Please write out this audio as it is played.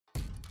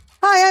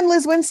Hi, I'm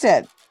Liz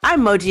Winstead.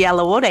 I'm Moji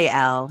Alawode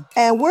L.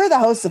 And we're the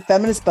hosts of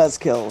Feminist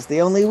Buzzkills, the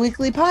only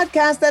weekly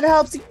podcast that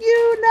helps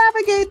you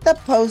navigate the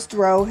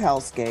post-Roe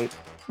hellscape.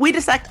 We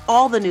dissect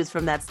all the news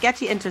from that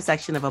sketchy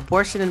intersection of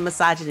abortion and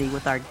misogyny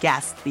with our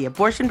guests, the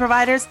abortion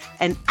providers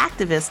and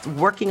activists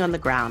working on the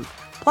ground.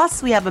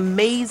 Plus, we have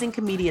amazing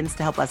comedians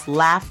to help us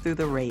laugh through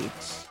the rage.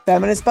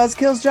 Feminist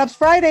Buzzkills drops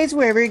Fridays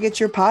wherever you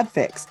get your pod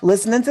fix.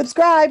 Listen and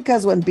subscribe,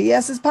 because when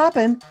BS is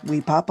poppin',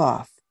 we pop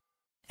off.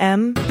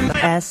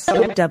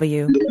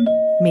 MSW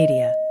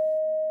Media.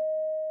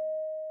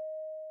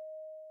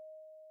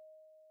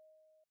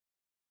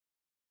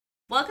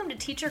 Welcome to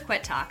Teacher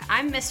Quit Talk.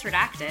 I'm Miss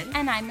Redacted.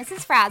 And I'm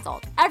Mrs.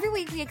 Frazzled. Every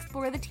week we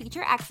explore the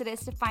teacher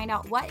exodus to find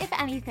out what, if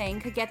anything,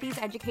 could get these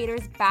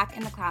educators back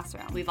in the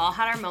classroom. We've all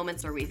had our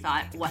moments where we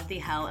thought, what the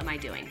hell am I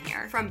doing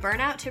here? From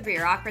burnout to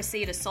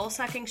bureaucracy to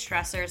soul-sucking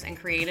stressors and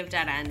creative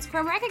dead ends.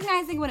 From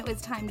recognizing when it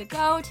was time to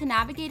go to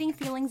navigating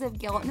feelings of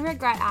guilt and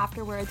regret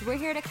afterwards, we're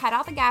here to cut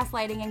out the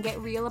gaslighting and get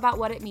real about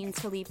what it means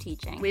to leave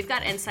teaching. We've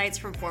got insights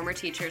from former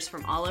teachers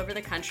from all over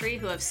the country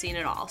who have seen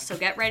it all. So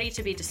get ready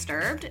to be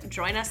disturbed.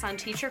 Join us on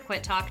Teacher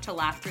Quit Talk to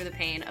laugh through the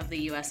pain of the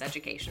U.S.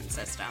 education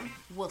system.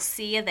 We'll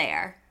see you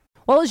there.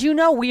 Well, as you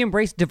know, we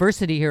embrace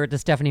diversity here at the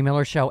Stephanie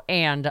Miller Show,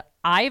 and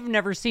I've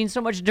never seen so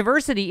much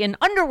diversity in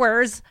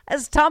underwears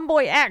as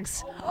Tomboy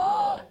X.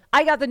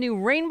 I got the new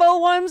rainbow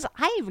ones.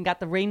 I even got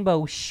the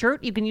rainbow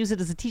shirt. You can use it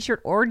as a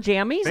t-shirt or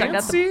jammies. Fancy? I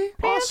got the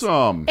pants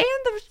Awesome. And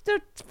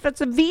it's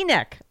a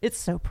V-neck. It's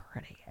so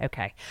pretty.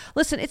 Okay.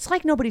 Listen, it's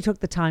like nobody took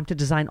the time to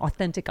design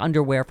authentic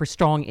underwear for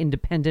strong,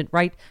 independent,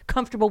 right?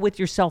 Comfortable with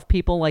yourself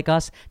people like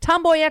us.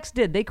 Tomboy X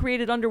did. They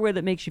created underwear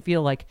that makes you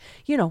feel like,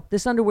 you know,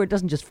 this underwear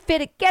doesn't just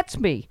fit, it gets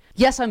me.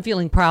 Yes, I'm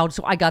feeling proud,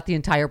 so I got the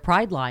entire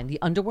Pride line.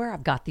 The underwear,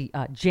 I've got the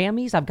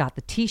jammies, I've got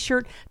the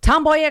t-shirt.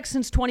 Tomboy X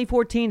since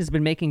 2014 has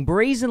been making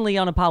brazenly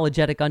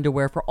unapologetic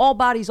underwear for all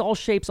bodies, all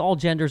shapes, all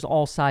genders,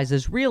 all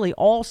sizes. Really,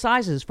 all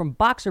sizes, from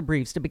boxer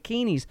briefs to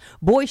bikinis,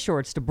 boy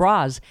shorts to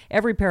bras.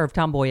 Every pair of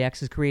Tomboy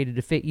X is created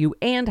to fit you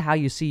and how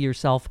you see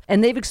yourself.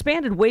 And they've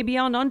expanded way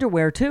beyond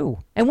underwear, too.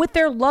 And with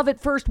their love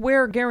at first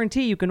wear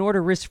guarantee, you can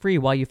order risk-free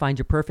while you find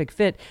your perfect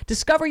fit.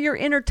 Discover your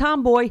inner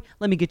tomboy.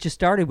 Let me get you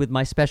started with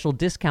my special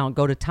discount.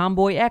 Go to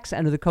Tomboy X,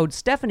 enter the code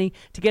Stephanie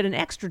to get an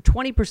extra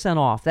 20%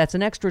 off. That's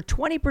an extra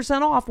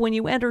 20% off when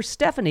you enter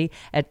Stephanie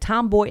at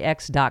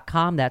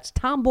tomboyx.com. That's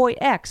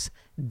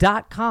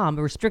tomboyx.com.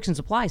 Restrictions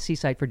apply. See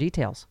site for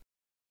details.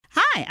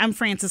 Hi, I'm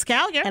Frances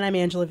Callier. And I'm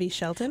Angela V.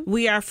 Shelton.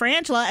 We are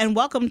Frangela, and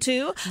welcome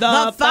to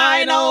The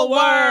Final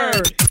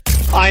Word.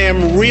 I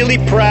am really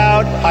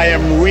proud. I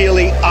am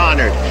really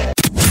honored.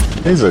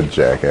 He's a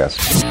jackass.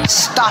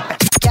 Stop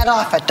it. Get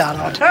off it,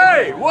 Donald.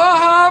 Hey, what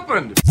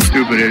happened?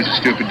 Stupid is,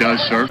 stupid does,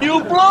 sir.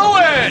 You blew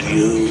it!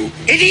 You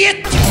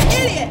idiot!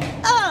 Idiot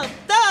of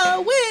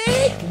the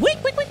Week. Week.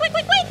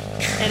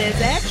 And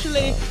it's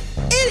actually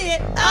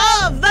Idiot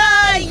of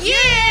the Year.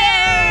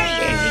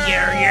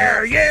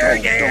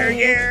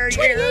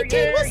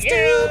 2018 was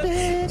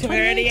stupid.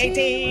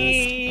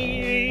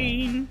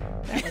 2018.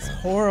 That was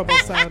horrible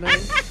sounding.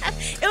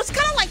 It was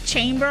kind of like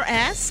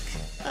chamber-esque.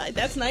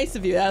 That's nice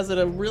of you. That was in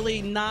a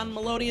really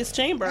non-melodious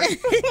chamber.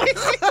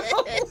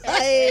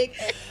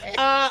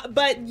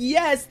 But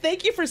yes,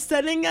 thank you for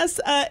sending us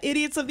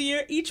Idiots of the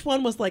Year. Each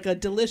one was like a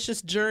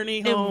delicious journey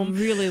home. It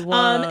really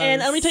was.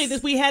 And let me tell you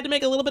this: we had to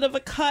make a little bit of a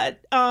cut.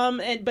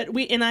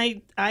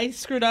 I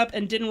screwed up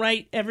and didn't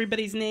write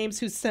everybody's names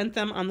who sent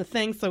them on the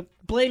thing. So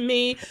blame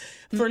me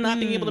for not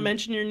being able to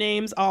mention your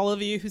names. All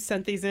of you who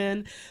sent these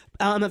in.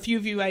 A few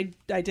of you, I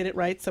did it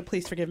right, so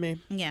please forgive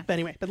me. Yeah. But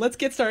anyway, let's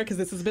get started because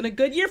this has been a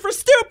good year for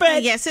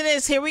stupid. Yes, it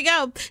is. Here we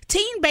go.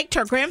 Teen baked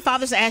her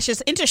grandfather's ashes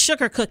into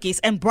sugar cookies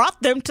and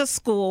brought them to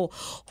school.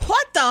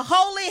 What the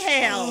holy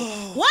hell?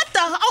 What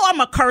the? Oh,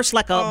 I'm a curse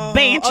like a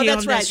banshee on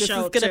that's right. this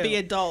show. This is going to be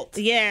adult.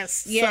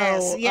 Yes.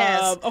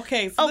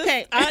 Okay.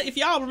 If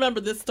y'all remember,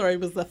 this story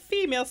was a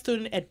female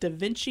student at Da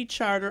Vinci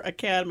Charter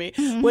Academy,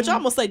 which I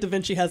almost say Da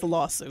Vinci has a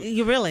lawsuit.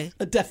 You really?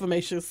 A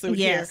defamation suit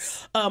here.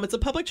 It's a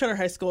public charter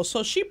high school.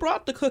 So she brought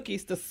the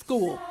cookies to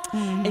school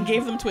and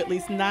gave them to at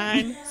least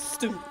 9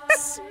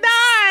 students.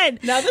 9!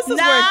 Now, this is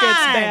where it gets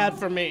bad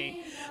for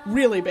me.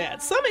 Really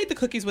bad. Some ate the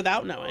cookies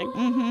without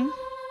knowing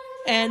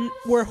and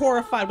were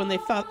horrified when they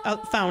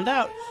found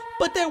out.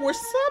 But there were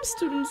some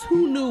students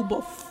who knew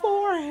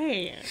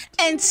beforehand.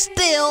 And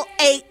still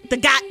ate the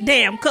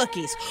goddamn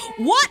cookies.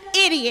 What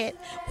idiot?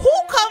 Who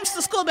comes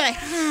to school and be like,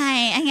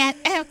 hi, I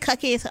got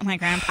cookies with my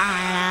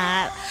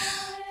grandpa.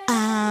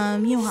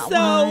 You want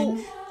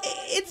one?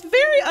 It's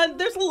very,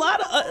 there's a lot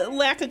of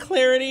lack of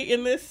clarity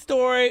in this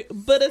story,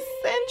 but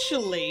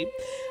essentially,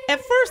 at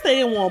first they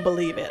didn't want to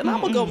believe it. And I'm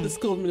going to go with the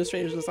school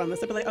administrators on this.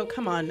 They'll be like, oh,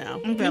 come on now.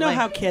 Really? You know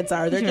how kids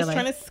are. They're just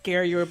trying to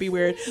scare you or be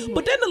weird.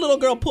 But then the little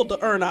girl pulled the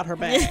urn out her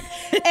bag.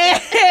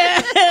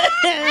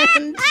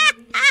 And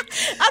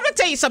I'm gonna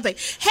tell you something.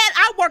 Had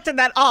I worked in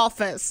that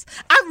office,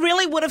 I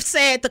really would have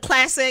said the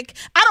classic,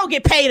 I don't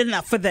get paid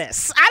enough for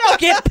this. I don't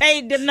get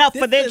paid enough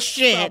for this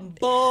shit.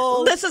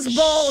 This is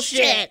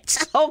bullshit.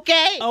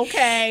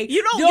 Okay.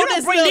 You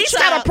don't bring these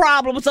kind of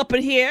problems up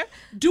in here.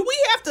 Do we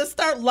have to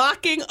start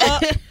locking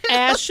up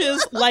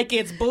Ashes like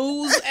it's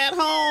booze at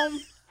home?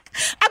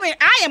 I mean,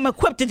 I am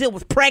equipped to deal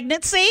with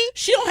pregnancy.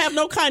 She don't have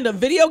no kind of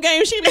video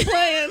game she be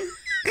playing.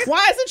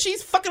 Why isn't she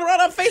fucking around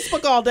on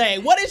Facebook all day?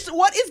 What is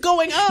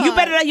going on?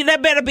 There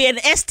better be an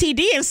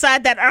STD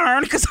inside that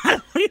urn, because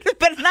there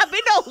better not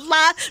be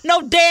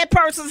no dead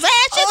person's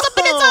ashes up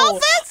in this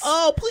office.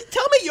 Oh, please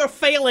tell me you're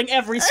failing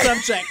every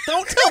subject.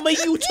 Don't tell me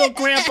you took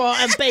Grandpa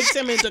and baked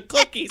him into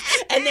cookies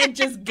and then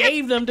just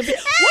gave them to me.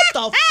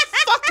 What the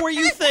fuck were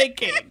you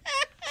thinking?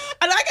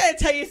 And I gotta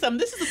tell you something.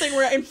 This is the thing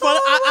where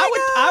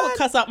I would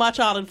cuss out my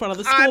child in front of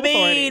the school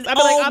authorities. I'd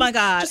be like, my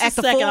God. Just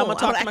a second, I'm gonna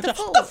talk to my child.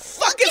 What the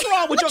fuck is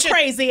wrong with your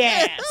crazy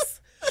ass?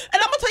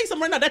 And I'm gonna tell you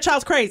something right now. That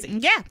child's crazy.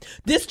 Yeah.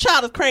 This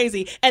child is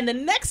crazy. And the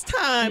next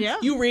time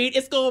you read,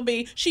 it's gonna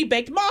be, she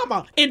baked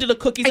Mama into the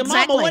cookies and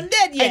Mama wasn't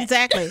dead yet.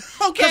 Exactly.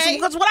 Okay.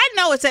 Because what I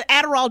know is that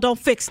Adderall don't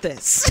fix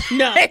this.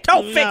 No. It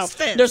don't fix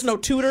this. There's no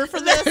tutor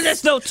for this.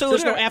 There's no tutor.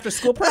 There's no after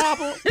school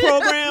program.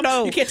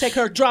 No. You can't take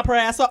her, drop her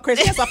ass off,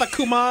 crazy ass off at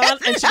Kumon,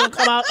 and she don't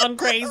come out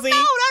uncrazy.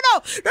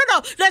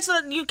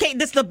 No. You can't.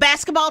 The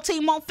basketball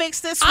team won't fix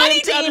this. I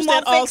need to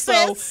understand also,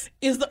 this.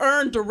 Is the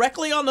urn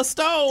directly on the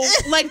stove?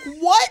 Like,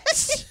 what?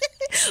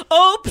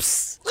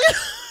 Oops.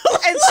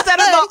 Instead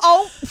of the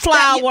oat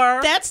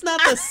flour. That's not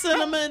the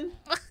cinnamon.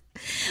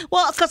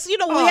 Well, because we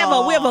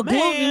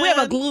have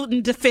a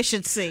gluten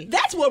deficiency.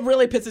 That's what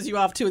really pisses you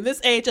off too. In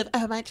this age of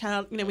my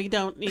child, we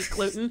don't eat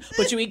gluten,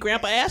 but you eat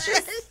Grandpa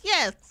Ashes.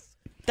 Yes.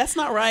 That's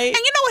not right. And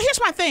you know what? Here's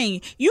my thing.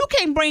 You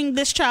can't bring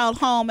this child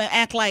home and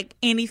act like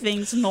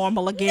anything's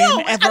normal again,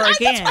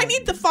 again. I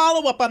need to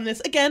follow up on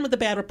this again with the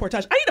bad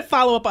reportage. I need to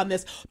follow up on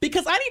this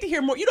because I need to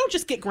hear more. You don't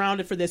just get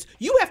grounded for this.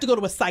 You have to go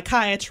to a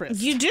psychiatrist.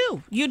 You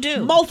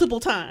do. Multiple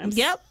times.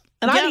 Yep.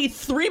 And I need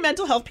 3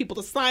 mental health people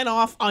to sign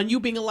off on you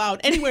being allowed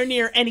anywhere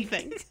near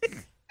anything.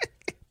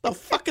 The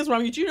fuck is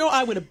wrong with you? You know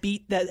I would have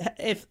beat that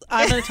if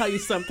I'm going to tell you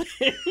something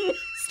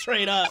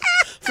straight up.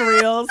 For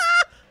reals.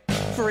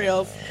 For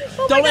real.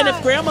 And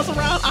if Grandma's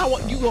around, I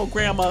want you go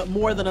Grandma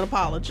more than an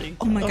apology.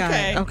 Oh my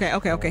God.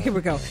 Okay. Here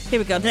we go.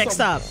 Next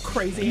up.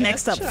 Crazy.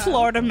 Next up. Child.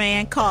 Florida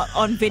man caught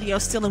on video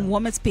stealing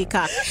woman's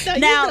peacock.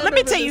 Now let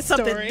me tell you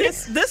something.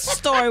 This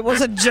story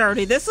was a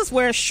journey. This is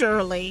where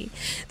Shirley,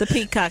 the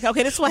peacock.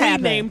 Okay, this is what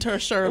happened. We named her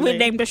Shirley.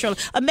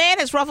 A man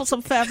has ruffled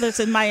some feathers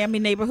in Miami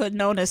neighborhood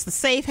known as the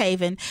Safe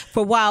Haven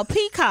for wild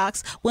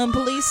peacocks when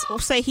police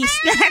say he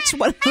snatched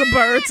one of the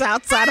birds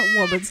outside a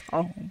woman's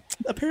home.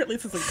 Apparently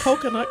this is a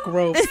Coconut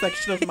Grove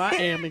section of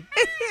Miami.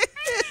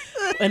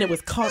 And it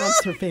was caught on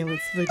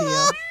surveillance video.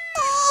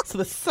 So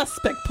the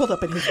suspect pulled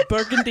up in his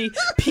burgundy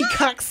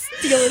peacock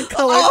stealing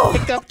colored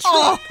pickup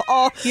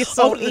truck he's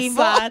so over the evil.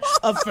 side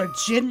of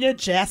Virginia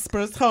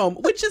Jasper's home,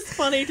 which is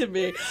funny to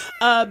me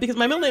because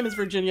my middle name is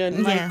Virginia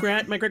and my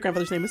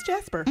great-grandfather's name is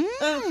Jasper.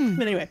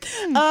 But anyway,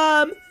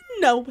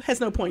 no, has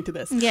no point to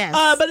this. Yes.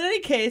 But in any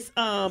case,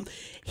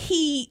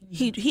 he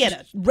had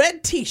a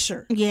red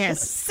T-shirt. Yes.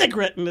 With a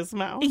cigarette in his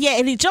mouth. Yeah,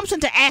 and he jumps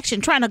into action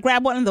trying to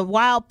grab one of the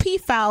wild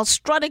peafowls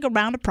strutting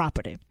around the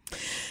property.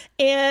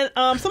 And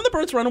some of the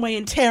birds run away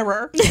in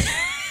terror.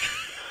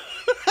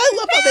 I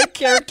love how they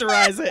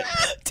characterize it.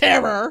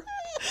 Terror.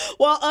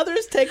 While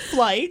others take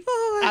flight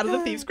out of the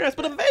thief's grasp.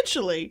 But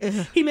eventually,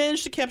 he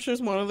managed to capture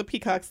one of the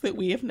peacocks that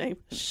we have named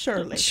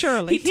Shirley.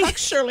 He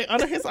tucks Shirley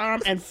under his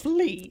arm and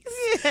flees.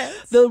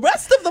 Yes. The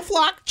rest of the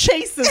flock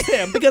chases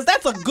him because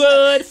that's a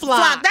good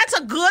flock. That's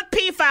a good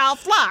peafowl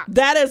flock.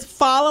 That is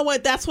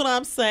following. That's what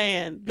I'm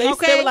saying. They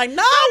were like,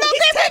 no,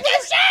 he's taking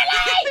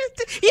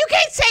Shirley. You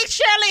can't take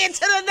Shirley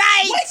into the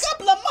night. Wake up,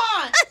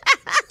 Lamont.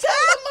 Tell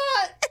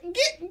Lamont,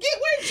 get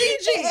where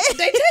Gigi.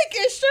 They take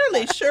it,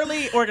 Shirley.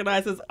 Shirley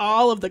organizes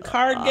all of the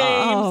card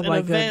games and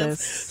events.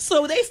 Goodness.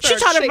 So they start She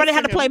taught everybody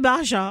how to chasing play him,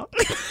 mahjong.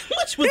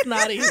 which was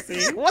not easy.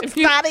 If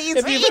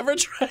you've ever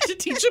tried to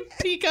teach a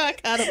peacock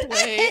how to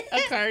play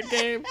a card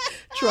game,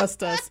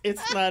 trust us,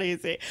 it's not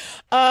easy.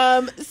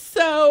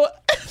 So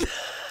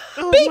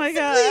oh my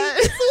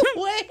God.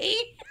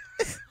 Way.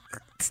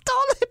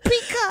 Stolen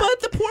peacock.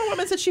 But the poor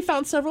woman said she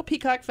found several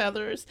peacock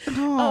feathers.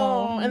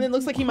 And it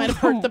looks like he might have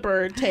hurt the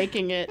bird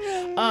taking it.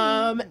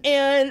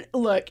 And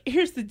look,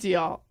 here's the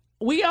deal.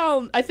 We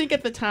all, I think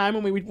at the time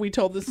when we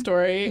told this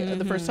story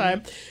the first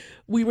time,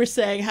 we were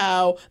saying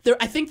how there.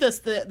 I think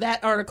that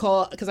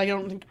article, because I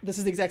don't think this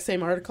is the exact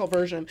same article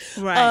version.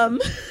 Right.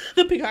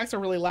 The peacocks are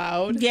really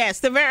loud. Yes,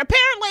 they're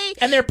apparently,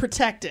 and they're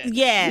protected.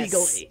 Yes,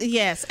 legally.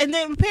 Yes, and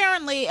then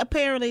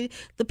apparently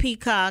the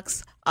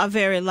peacocks are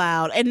very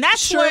loud, and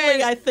that's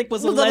Shirley, I think,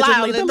 was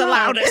allegedly the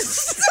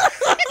loudest.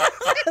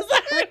 Because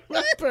I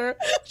remember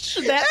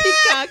that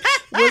peacock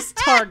was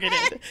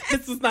targeted.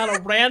 This is not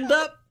a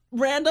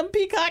random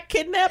peacock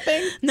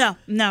kidnapping. No.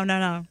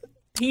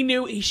 He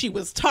knew she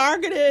was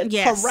targeted,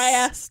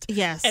 harassed.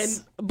 Yes.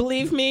 And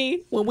believe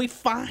me, when we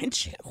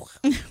find you,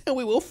 and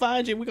we will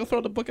find you, we're going to throw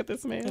the book at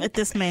this man.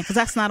 Because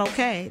that's not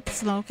okay.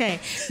 It's not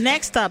okay.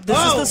 Next up, this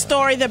is the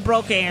story that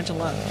broke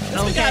Angela.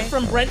 This we got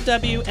from Brent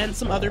W. and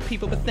some other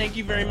people, but thank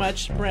you very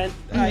much, Brent.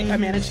 I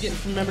managed to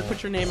remember to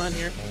put your name on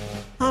here.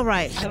 All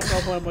right. I don't know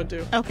what I'm going to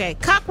do. Okay.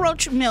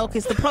 Cockroach milk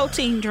is the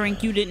protein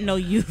drink you didn't know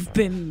you've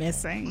been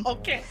missing.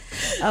 Okay.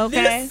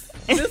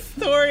 This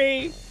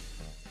story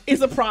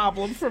is a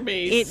problem for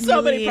me. It so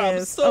really many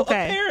problems. is. So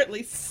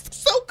apparently,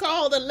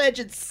 so-called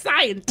alleged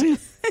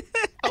scientists,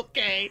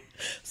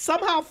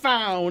 somehow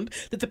found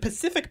that the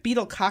Pacific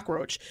beetle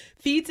cockroach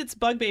feeds its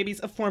bug babies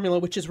a formula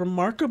which is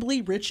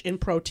remarkably rich in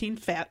protein,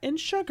 fat, and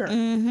sugar.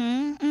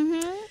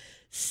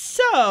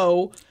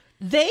 So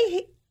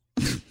they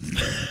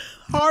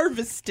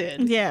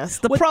harvested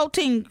the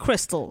protein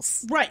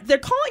crystals. Right. They're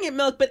calling it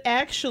milk, but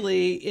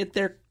actually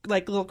they're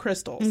like little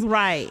crystals.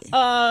 Right.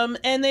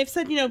 And they've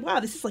said, wow,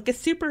 this is like a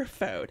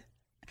superfood.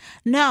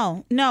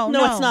 No,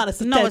 it's not.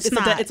 It's not.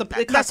 It's a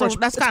cockroach.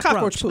 That's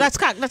cockroach poop. That's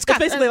It's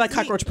basically like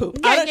cockroach poop.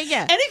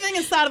 Yeah. Anything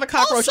inside of a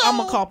cockroach, also, I'm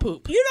gonna call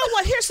poop. You know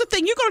what? Here's the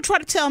thing. You're gonna try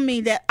to tell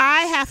me that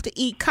I have to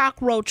eat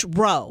cockroach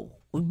roe.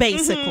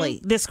 Basically,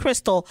 this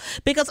crystal,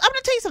 because I'm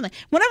gonna tell you something.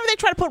 Whenever they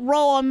try to put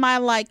roe on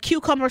my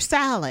cucumber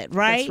salad,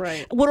 right? That's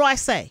right. What do I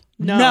say?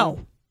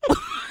 No.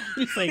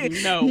 You say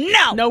no.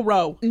 No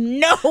roe.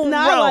 No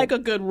Not roe. like a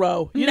good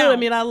roe. You know what I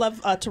mean? I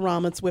love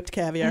Taramit's whipped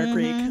caviar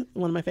Greek.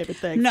 One of my favorite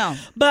things. No.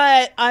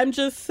 But I'm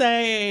just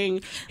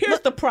saying, here's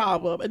the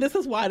problem. And this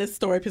is why this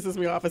story pisses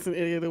me off as an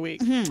idiot of the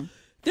week.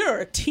 There are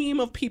a team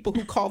of people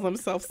who call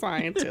themselves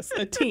scientists,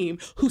 a team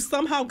who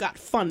somehow got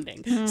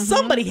funding.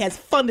 Somebody has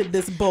funded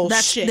this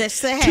bullshit. And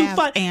this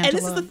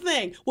is the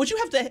thing. What you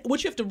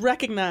have to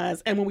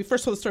recognize, and when we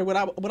first told the story,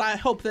 what I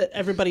hope that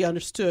everybody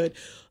understood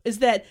is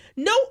that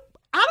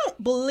I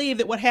don't believe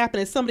that what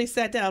happened is somebody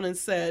sat down and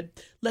said,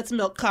 "Let's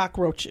milk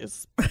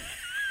cockroaches."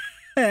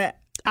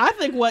 I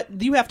think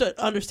what you have to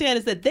understand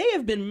is that they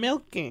have been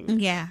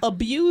milking,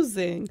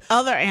 abusing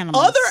other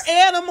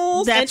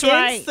animals, and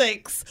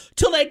insects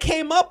till they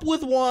came up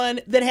with one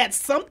that had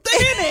something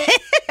in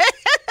it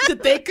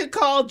that they could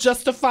call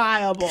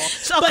justifiable.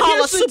 So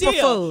call a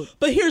superfood.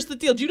 But here's the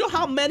deal. Do you know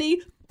how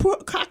many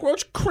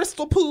cockroach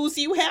crystal poos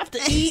you have to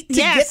eat to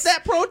get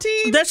that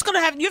protein?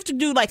 You have to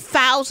do like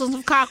thousands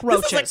of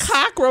cockroaches. This is a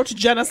cockroach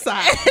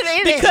genocide.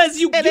 Because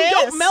you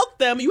don't milk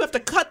them, you have to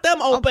cut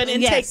them open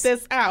and take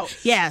this out.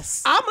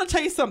 Yes. I'm going to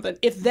tell you something.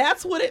 If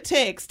that's what it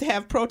takes to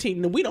have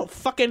protein, then we don't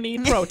fucking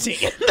need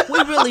protein. We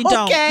really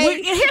don't.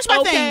 Okay? Here's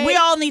my thing. We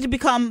all need to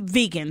become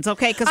vegans,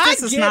 okay? Because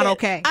this is not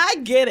okay. I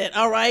get it,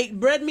 all right?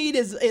 Red meat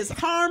is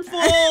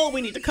harmful. We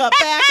need to cut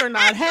back or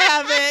not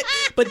have it.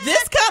 But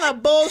this kind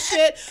of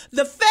bullshit,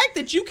 the fact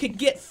that you could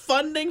get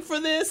funding for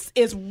this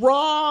is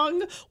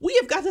wrong. We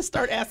have got to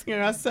start asking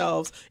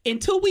ourselves,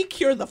 until we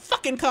cure the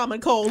fucking common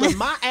cold and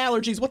my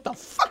allergies, what the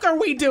fuck are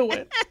we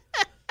doing?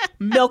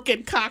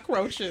 Milking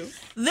cockroaches.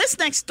 This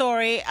next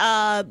story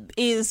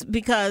is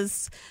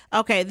because,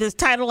 the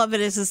title of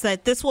it is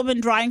that this woman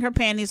drying her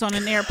panties on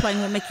an airplane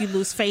will make you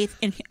lose faith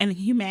in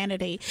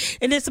humanity.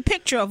 And it's a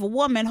picture of a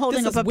woman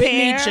holding up a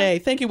Whitney pair. J.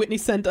 Thank you, Whitney,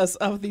 sent us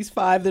of these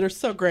 5 that are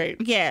so great.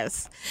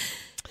 Yes.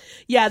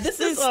 Yeah, this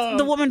is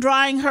the woman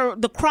drying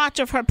the crotch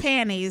of her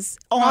panties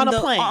on the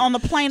plane. On the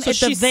plane so at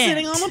the she's vent.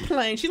 sitting on the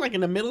plane. She's like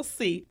in the middle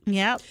seat.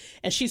 Yep.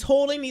 And she's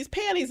holding these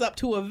panties up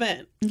to a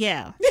vent.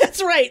 Yeah.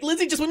 That's right.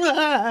 Lindsay just went,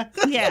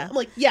 Yeah. I'm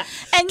like, yeah.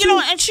 And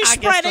and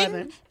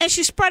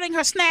she's spreading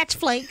her snatch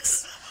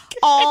flakes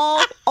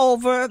all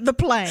over the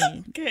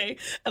plane. Okay.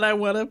 And I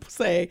want to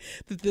say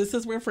that this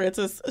is where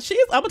Frances, I'm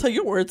going to tell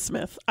you,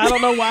 wordsmith. I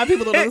don't know why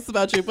people don't know this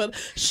about you, but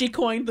she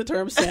coined the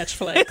term snatch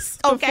flakes.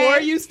 Okay.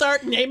 Before you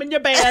start naming your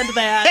band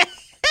that,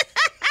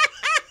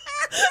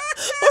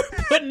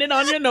 or putting it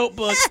on your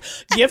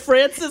notebooks, give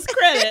Frances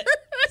credit.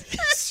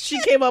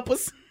 She came up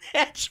with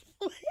snatch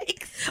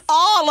flakes. That's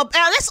all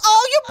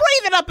you're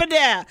breathing up in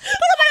there. Don't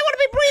nobody want to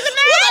be breathing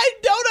that. What I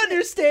don't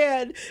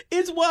understand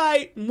is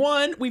why,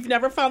 one, we've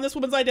never found this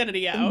woman's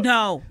identity out.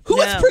 No.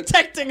 Who is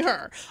protecting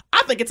her?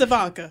 I think it's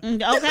Ivanka.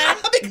 Okay.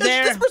 Because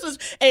this person's,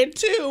 and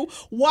 2,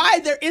 why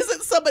there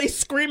isn't somebody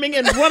screaming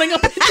and running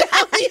up and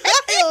down the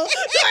aisle.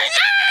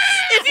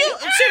 If you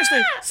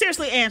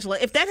seriously, Angela,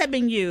 if that had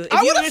been you, if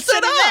I you would were have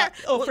stood sitting up.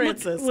 there,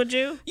 Frances, would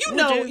you? You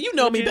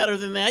know me better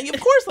than that. Of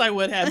course I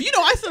would have.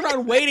 I sit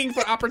around waiting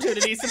for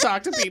opportunities to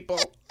talk to people,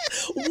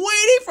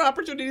 waiting for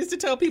opportunities to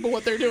tell people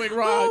what they're doing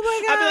wrong. Oh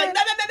my God. I'd be like,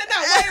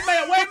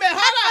 no, wait a minute,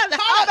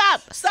 hold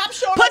up, stop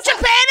showing. Put your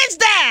panties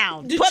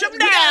down. Put them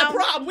down. We got a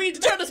problem. We need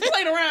to turn this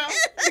plane around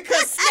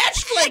because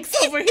snatch flakes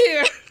over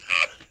here.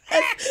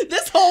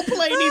 This whole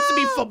plane needs to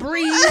be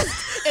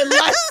Febreze and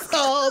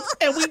Lysol,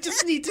 and we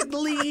just need to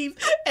leave.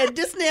 And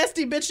this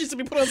nasty bitch needs to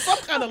be put on some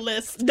kind of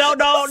list. No,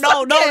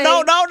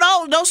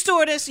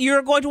 stewardess.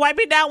 You're going to wipe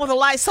me down with a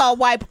Lysol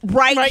wipe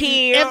right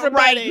here,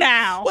 right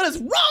now. What is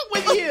wrong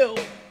with you?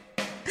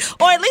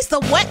 Or at least a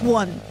wet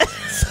one.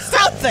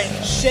 Something.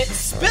 Shit,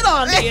 spit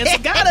on me. It's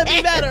gotta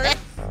be better.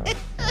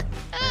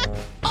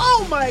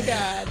 Oh my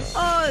God.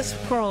 Oh, it's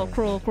cruel.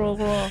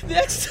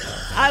 Next.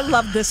 I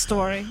love this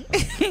story.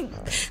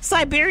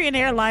 Siberian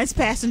Airlines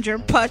passenger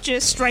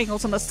punches,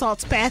 strangles, and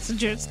assaults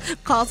passengers,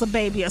 calls a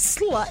baby a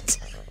slut.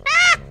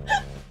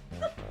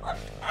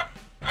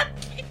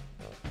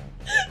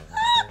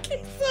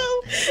 Okay,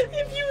 so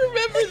if you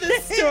remember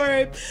this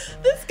story,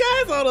 this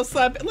guy's on a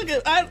Siberian. Look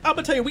at, I'm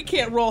gonna tell you, we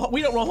don't roll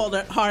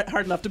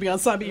hard enough to be on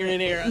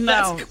Siberian Air.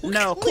 No,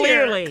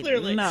 clearly,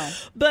 no.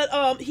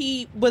 But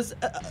he was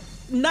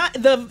not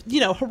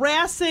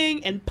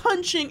harassing and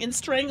punching and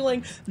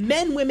strangling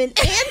men, women,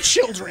 and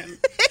children.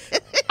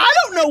 I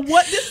don't know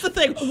what this is the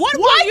thing. What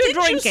were you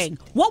drinking?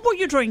 What were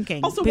you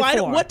drinking? Also,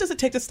 what does it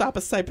take to stop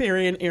a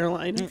Siberian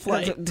airline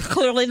flight?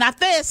 Clearly not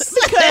this.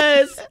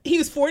 Because he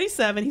was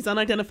 47. He's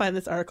unidentified in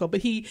this article,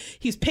 but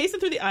he's pacing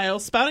through the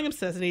aisles, spouting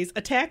obscenities,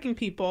 attacking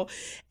people,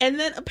 and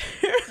then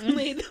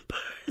apparently the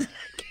person.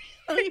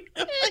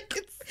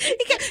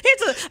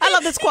 I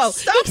love this quote.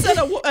 Stops at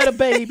a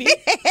baby,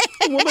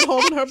 a woman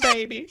holding her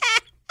baby.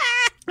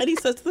 And he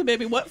says to the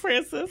baby, what,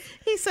 Francis?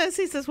 He says,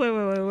 wait,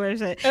 where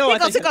is it? Oh, he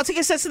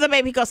says to the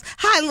baby, he goes,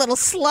 hi, little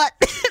slut.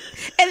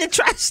 And then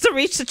tries to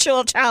reach the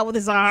child with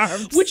his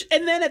arms.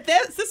 And then at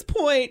this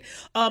point,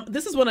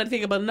 this is when I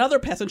think about another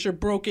passenger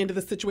broke into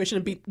the situation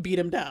and beat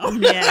him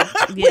down. Yeah.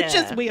 Which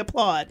is, we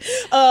applaud.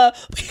 You call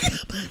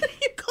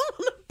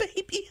him a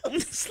baby a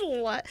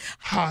slut.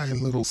 Hi,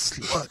 little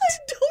slut. I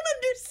don't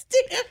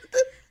understand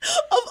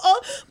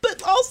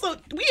but also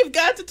we have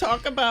got to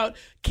talk about,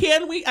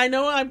 can we, I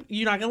know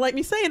you're not gonna like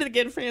me saying it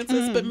again,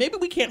 Francis, but maybe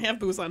we can't have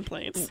booze on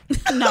planes.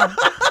 No,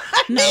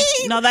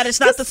 that is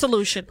not the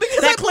solution.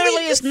 That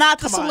clearly is not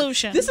the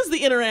solution. This is the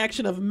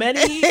interaction of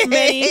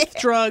many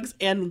drugs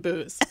and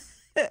booze.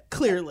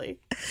 Clearly.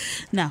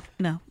 No.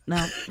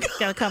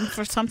 Gotta come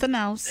for something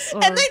else.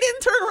 And they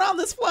didn't turn around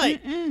this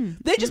flight.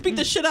 They just beat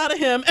the shit out of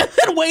him and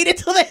then waited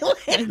till they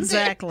landed.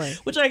 Exactly.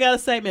 Which I gotta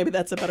say, maybe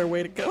that's a better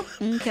way to go.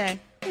 Okay.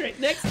 All right,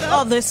 next up.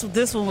 Oh, this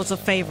one was a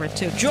favorite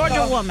too.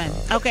 Georgia woman.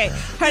 Okay,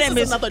 her name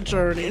is another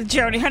journey.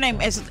 Her name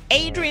is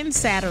Adrian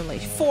Satterley,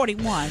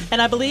 41.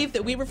 And I believe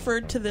that we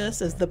referred to this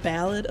as the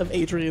Ballad of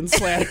Adrian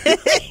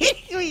Satterley.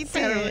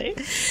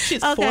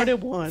 She's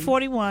 41.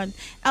 41.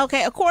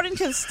 Okay, according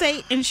to the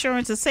State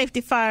Insurance and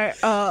Safety Fire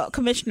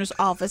Commissioner's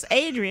Office,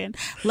 Adrian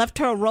left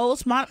her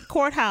Rosemont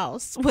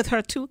courthouse with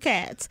her 2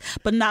 cats,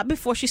 but not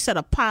before she set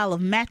a pile of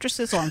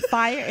mattresses on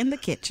fire in the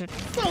kitchen.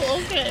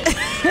 Okay.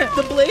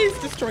 The blaze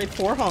destroyed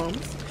 4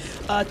 homes.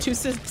 2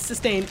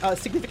 sustained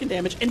significant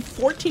damage, and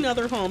 14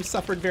 other homes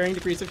suffered varying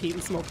degrees of heat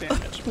and smoke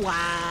damage.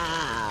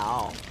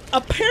 Wow.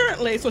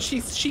 Apparently, so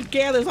she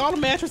gathers all the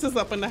mattresses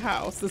up in the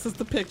house. This is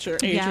the picture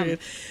Adrian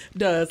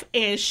does,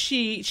 and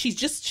she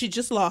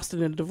just lost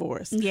it in a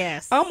divorce.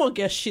 Yes. I'm gonna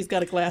guess she's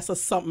got a glass of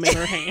something in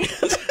her hand.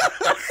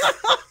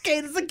 Okay,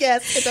 it's a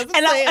guess. It doesn't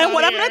say and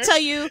what here. I'm going to tell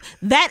you,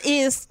 that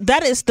is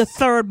the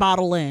 3rd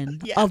bottle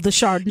in of the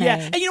Chardonnay.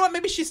 Yeah, and you know what?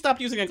 Maybe she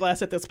stopped using a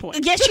glass at this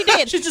point. Yes, she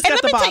did. She just and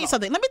got let me the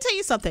tell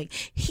you something.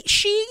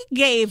 She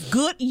gave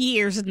good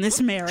years in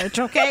this marriage.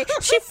 Okay,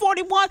 she's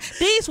 41.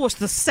 These was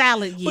the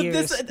salad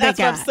years. That's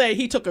what I'm saying.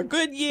 He took her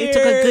good years. He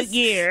took her good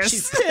years.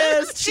 She's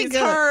pissed. She's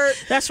hurt.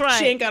 That's right.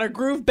 She ain't got her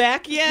groove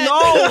back yet.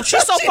 No,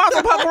 she's so far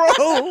from her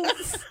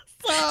groove.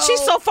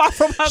 She's so far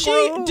from her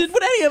groove. She did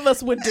what any of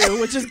us would do,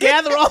 which is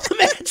gather all the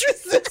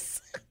mattresses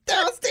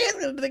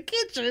downstairs into the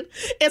kitchen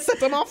and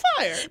set them on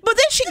fire. But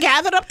then she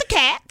gathered up the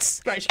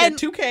cats. Right, she had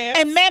 2 cats.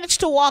 And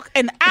managed to walk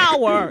an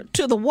hour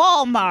to the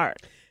Walmart.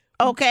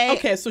 Okay?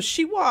 Okay, so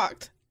she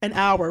walked an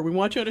hour. We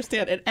want you to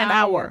understand, an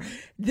hour.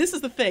 This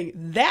is the thing.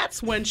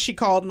 That's when she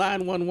called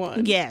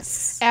 911.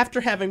 Yes. After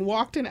having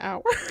walked an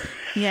hour.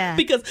 Yeah.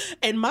 Because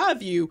in my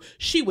view,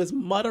 she was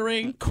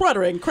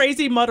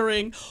crazy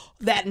muttering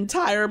that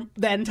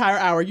entire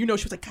hour. You know,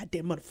 she was like,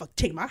 "Goddamn motherfucker,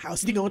 take my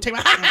house. You gonna take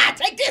my house?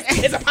 Take this.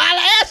 It's a pile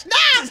of ash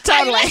now. Totally.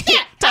 How you like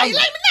that? How you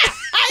like me now?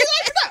 How you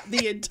like me now?"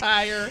 The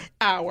entire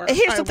hour.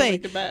 Here's the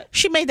thing.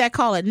 She made that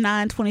call at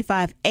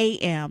 9:25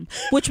 a.m.,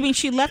 which means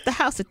she left the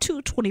house at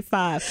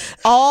 2:25.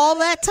 All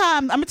that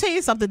time, I'm gonna tell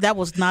you something. That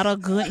was not a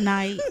good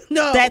night.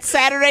 No. That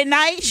Saturday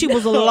night, she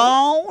was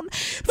alone.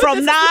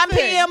 From 9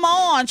 p.m.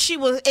 on, she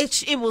was.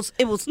 It was.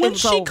 When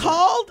she over.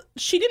 called,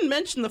 she didn't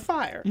mention the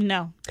fire.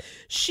 No.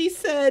 She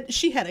said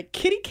she had a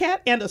kitty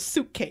cat and a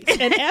suitcase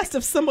and asked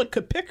if someone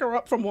could pick her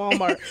up from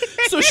Walmart.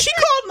 So she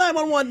called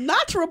 911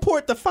 not to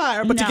report the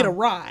fire, but to get a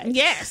ride.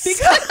 Yes.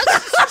 Because,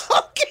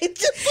 okay,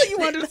 just so you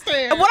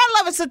understand. And what I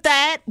love is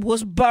that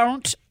was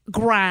burnt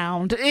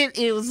ground.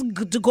 It was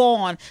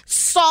gone,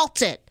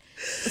 salted,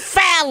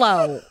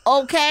 fallow.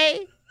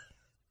 Okay.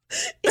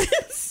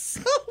 It's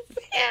so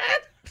bad.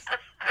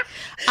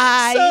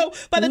 So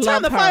by the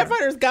time the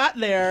firefighters got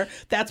there,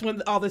 that's why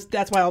all this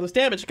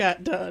damage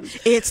got done.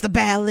 It's the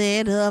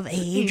Ballad of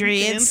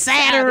Adrian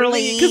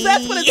Satterley. Because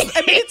that's what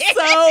it's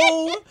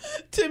so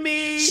to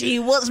me. She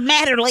was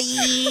Matterly.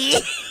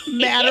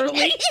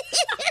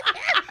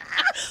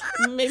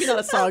 Maybe not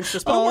a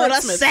songstress, but on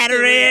a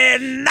Saturday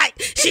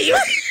night.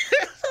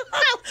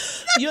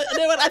 You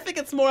know what? I think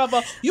it's more of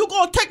a, "You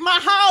gonna take my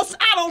house?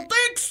 I don't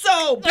think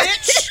so,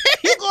 bitch."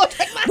 You gonna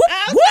take my house?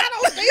 I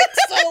don't think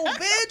so,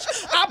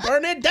 bitch. I'll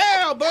burn it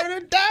down.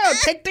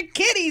 Take the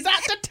kitties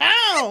out the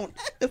town.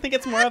 I think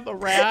it's more of a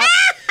rap.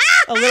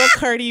 A little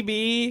Cardi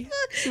B,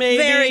 maybe.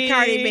 Very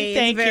Cardi B.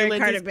 Thank you, very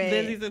Lindsay's, Cardi B.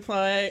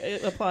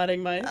 Lindsay's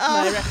applauding my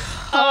rap.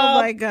 Oh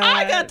my God.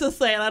 I got to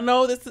say, and I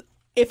know this.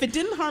 If it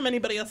didn't harm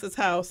anybody else's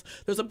house,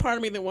 there's a part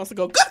of me that wants to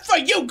go, good for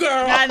you,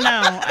 girl. I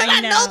know. I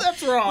know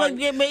that's wrong. Look,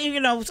 yeah, but you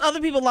know, other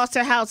people lost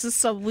their houses,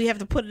 so we have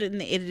to put it in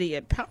the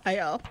idiot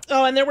pile.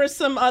 Oh, and there were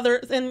some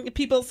other and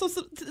people. So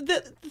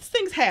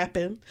things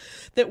happen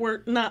that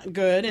were not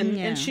good,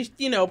 and she,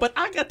 you know. But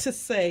I got to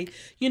say,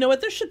 you know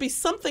what? There should be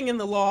something in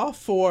the law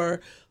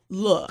for.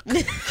 Look,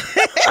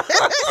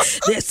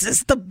 this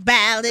is the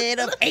ballad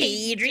of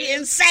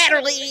Adrian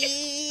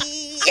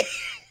Satterley.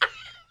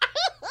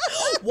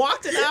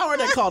 Walked an hour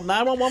and then called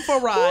 911 for a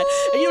ride.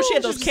 And you know she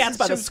had those cats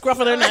by the scruff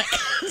of their neck.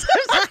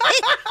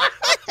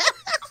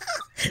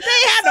 They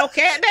had no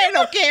cat. They had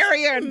no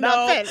carrier or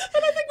nothing. And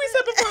I think we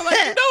said before, like,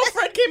 you know, a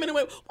friend came in and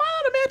went, "Why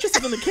are the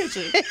mattresses in the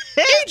kitchen?"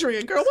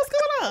 Adrian, girl, what's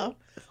going on?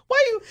 Why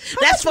you?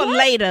 That's for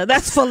later.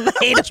 That's for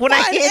later when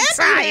I get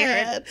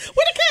tired.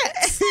 Where the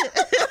cats?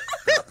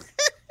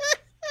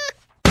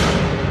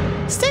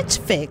 Stitch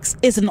Fix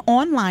is an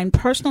online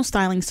personal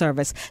styling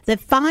service that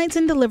finds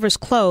and delivers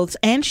clothes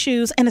and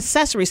shoes and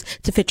accessories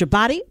to fit your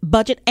body,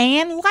 budget,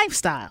 and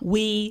lifestyle.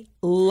 We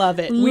love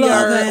it.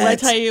 I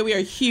tell you, we are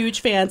huge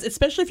fans,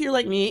 especially if you're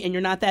like me and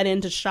you're not that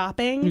into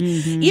shopping.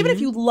 Mm-hmm. Even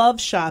if you love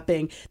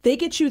shopping, they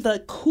get you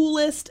the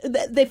coolest.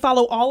 They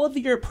follow all of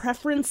your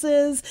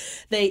preferences.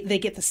 They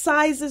get the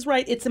sizes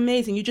right. It's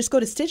amazing. You just go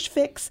to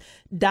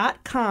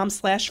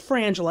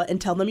stitchfix.com/Frangela and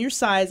tell them your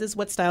sizes,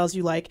 what styles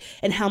you like,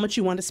 and how much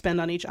you want to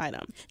spend on each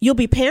item. You'll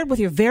be paired with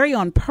your very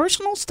own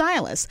personal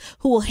stylist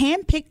who will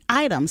handpick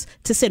items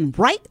to send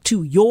right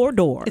to your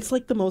door. It's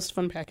like the most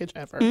fun package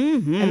ever.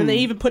 Mm-hmm. And then they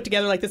even put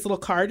together like this little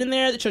card in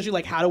there that shows you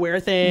like how to wear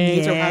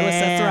things or how to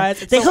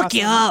accessorize. They hook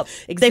you up.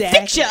 Exactly. They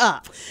fix you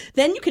up.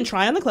 Then you can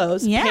try on the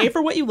clothes, pay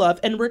for what you love,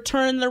 and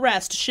return the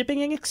rest.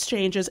 Shipping and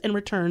exchanges and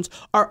returns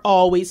are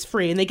always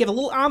free. And they give a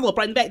little envelope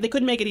right in the back. They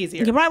couldn't make it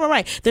easier.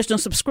 Right. There's no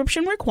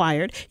subscription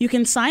required. You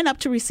can sign up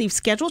to receive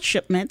scheduled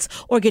shipments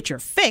or get your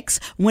fix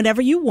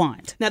whenever you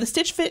want. Now, the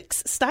Stitch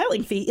Fix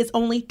styling fee is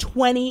only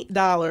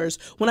 $20.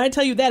 When I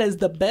tell you that is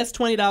the best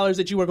 $20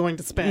 that you are going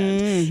to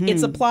spend. Mm-hmm.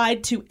 It's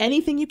applied to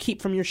anything you keep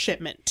from your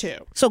shipment, too.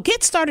 So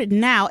get started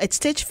now at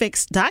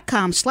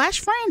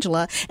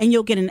stitchfix.com/Frangela and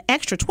you'll get an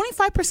extra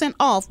 25%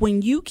 off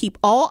when you keep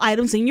all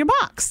items in your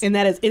box. And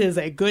it is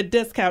a good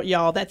discount,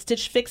 y'all. That's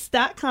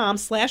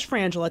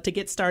stitchfix.com/Frangela to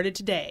get started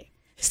today.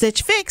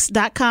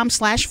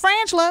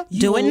 stitchfix.com/Frangela.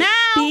 Do it now.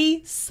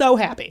 Be so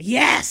happy.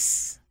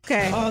 Yes.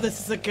 Okay. Oh,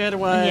 this is a good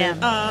one. Yeah.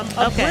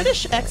 A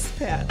British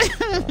expat.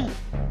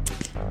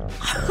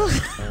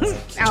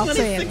 I'll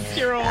say it.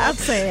 26-year-old.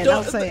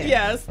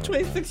 Yes,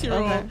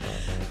 26-year-old. Okay.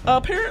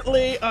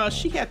 Apparently,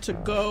 she had to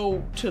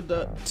go to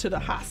the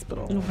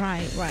hospital.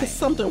 Right. Because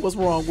something was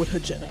wrong with her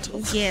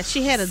genitals. Yeah,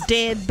 she had a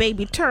dead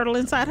baby turtle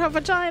inside her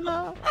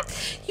vagina.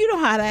 You know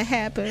how that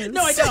happens.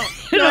 No, I don't.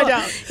 No, I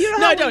don't. You know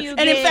no, I don't.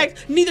 And in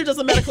fact, neither does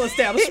a medical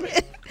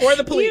establishment or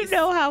the police. You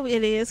know how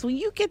it is when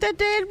you get that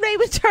dead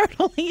baby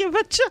turtle in your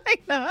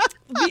vagina.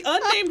 The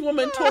unnamed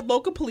woman told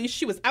local police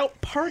she was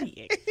out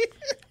partying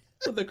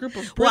with a group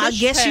of British Well, I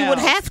guess pals. you would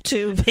have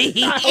to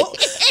be.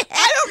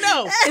 I don't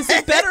know. Is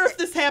it better if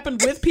this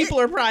happened with people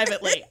or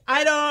privately?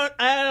 I don't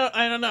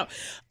know.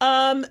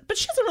 But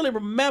she doesn't really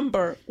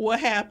remember what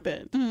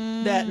happened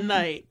that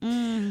night.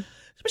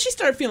 But she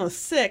started feeling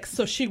sick,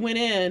 so she went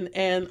in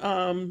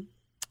and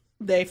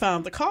they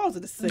found the cause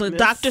of the sickness. The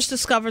doctors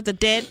discovered the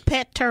dead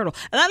pet turtle.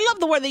 And I love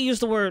the way they use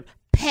the word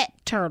pet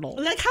turtle.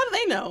 Like, how do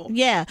they know?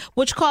 Yeah,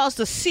 which caused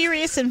a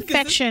serious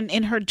infection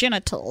in her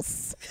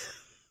genitals.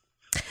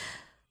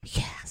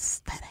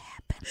 Yes, that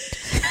happened.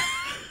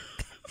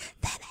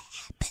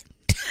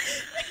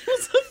 It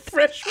was a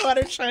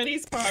freshwater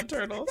Chinese pond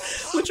turtle,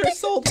 which are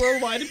sold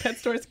worldwide in pet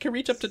stores, can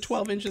reach up to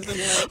 12 inches in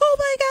length. Oh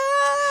my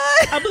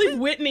God! I believe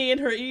Whitney in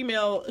her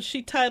email,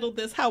 she titled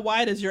this, "How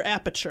wide is your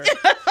aperture?"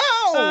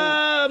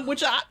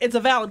 Which it's a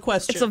valid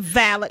question. It's a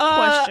valid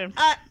question.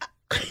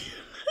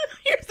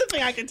 Here's the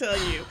thing I can tell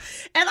you,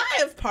 and I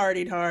have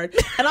partied hard,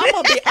 and I'm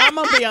gonna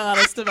be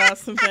honest about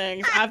some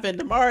things. I've been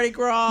to Mardi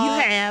Gras.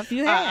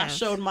 You have. I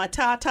showed my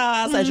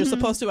tatas as you're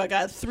supposed to. I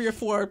got 3 or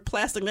 4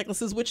 plastic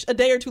necklaces, which a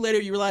day or two later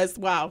you realize,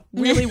 wow,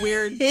 really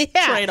weird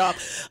trade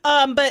off.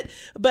 But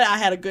I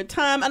had a good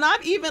time, and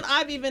I've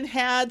even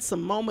had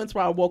some moments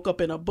where I woke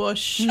up in a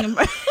bush.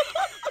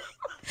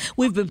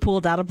 We've been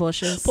pulled out of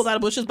bushes. Pulled out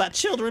of bushes by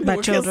children who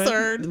were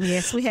concerned.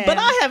 Yes, we have. But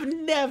I have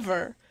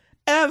never,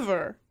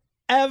 ever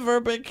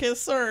been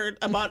concerned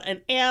about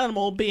an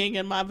animal being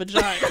in my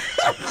vagina.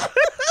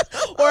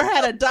 Or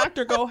had a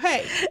doctor go,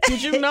 "Hey,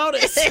 did you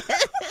notice?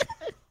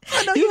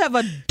 You have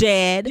a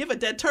dead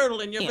turtle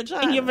in your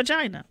vagina." In your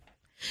vagina.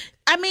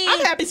 I mean,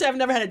 I'm happy to say I've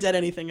never had a dead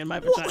anything in my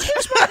vagina. Well,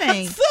 here's my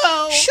thing.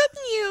 So,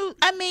 shouldn't you?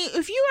 I mean,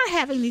 if you are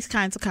having these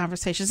kinds of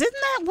conversations,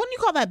 wouldn't you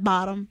call that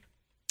bottom?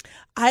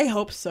 I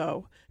hope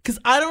so. Because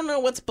I don't know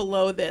what's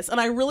below this. And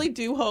I really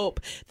do hope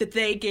that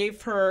they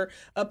gave her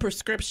a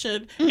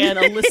prescription and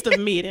a list of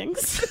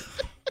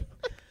meetings.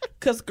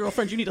 Because,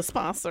 girlfriend, you need a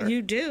sponsor.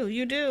 You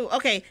do.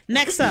 Okay,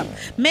 next up.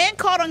 Man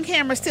caught on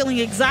camera stealing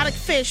exotic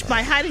fish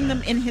by hiding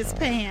them in his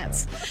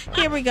pants.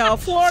 Here we go.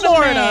 Florida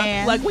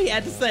man. Like we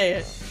had to say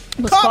it.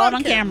 Was caught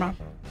on camera.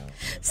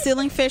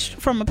 Stealing fish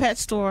from a pet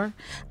store.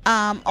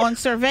 On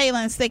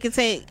surveillance, they could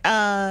say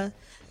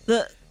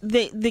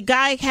the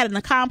guy had an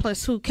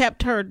accomplice who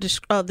kept her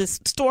this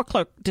store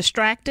clerk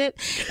distracted,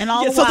 and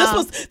all the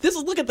while. So this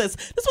was look at this.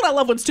 This is what I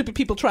love when stupid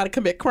people try to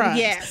commit crimes.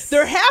 Yes,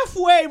 they're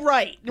halfway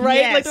right.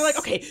 Yes. Like they're like,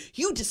 okay,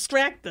 you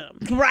distract them,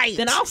 right?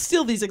 Then I'll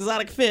steal these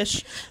exotic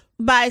fish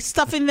by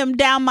stuffing them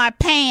down my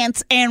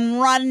pants and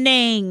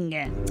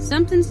running.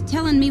 Something's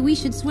telling me we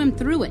should swim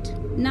through it,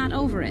 not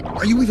over it.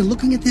 Are you even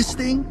looking at this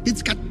thing?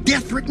 It's got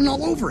death written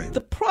all over it.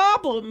 The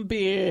problem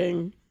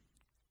being,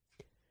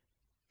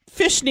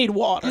 fish need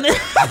water.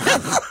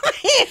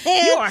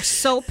 You are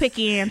so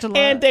picky, Angela.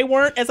 And they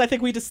weren't, as I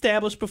think we'd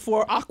established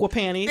before, aqua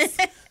panties.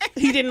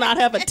 He did not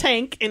have a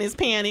tank in his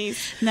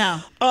panties.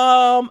 No.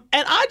 And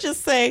I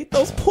just say,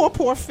 those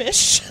poor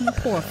fish.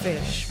 Poor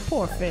fish.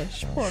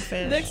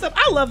 Next up,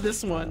 I love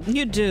this one.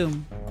 You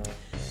do.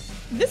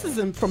 This is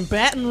from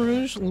Baton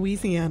Rouge,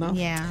 Louisiana.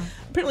 Yeah.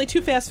 Apparently,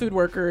 2 fast food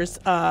workers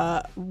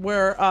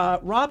were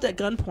robbed at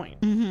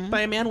gunpoint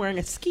by a man wearing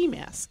a ski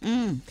mask.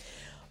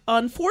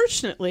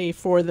 Unfortunately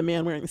for the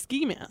man wearing the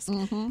ski mask,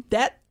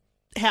 that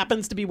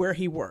happens to be where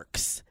he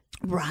works.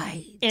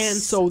 Right. And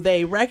so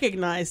they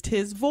recognized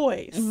his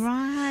voice.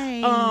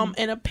 Right.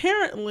 And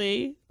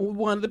apparently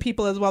one of the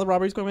people, as while the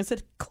robbery's going on,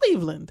 said,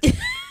 Cleveland.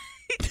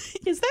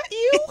 Is that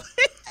you?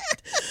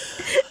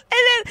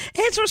 And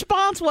then his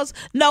response was,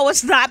 no,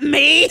 it's not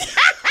me.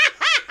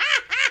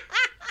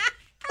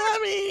 I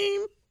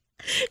mean,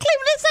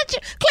 Cleveland, is that you?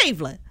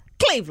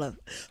 Cleveland.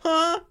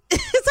 Huh? Is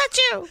that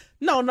you?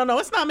 No,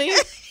 it's not me.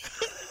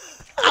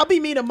 I'll be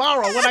me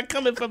tomorrow when I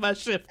come in for my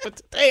shift, but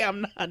today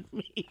I'm not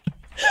me.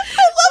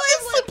 I love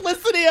the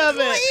simplicity of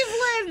it.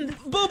 Cleveland.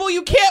 Boo boo,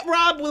 you can't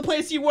rob the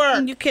place you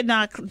work. You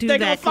cannot do They're that. They're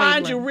going to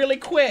find you Cleveland. really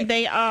quick.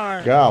 They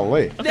are.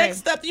 Golly. Okay.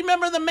 Next up, you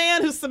remember the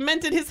man who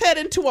cemented his head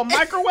into a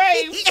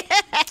microwave?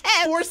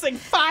 Yes. Forcing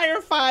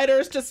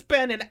firefighters to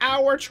spend an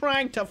hour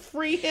trying to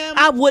free him?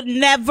 I would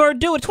never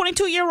do it.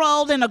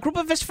 22-year-old and a group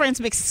of his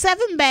friends mixed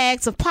 7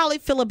 bags of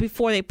polyfiller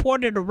before they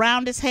poured it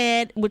around his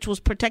head, which was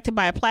protected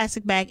by a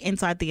plastic bag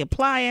inside the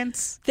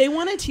appliance. They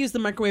wanted to use the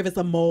microwave as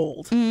a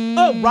mold.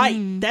 Oh,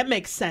 right. That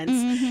makes sense.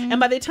 And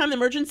by the time the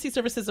emergency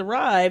services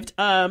arrived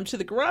to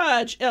the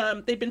garage,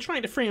 they'd been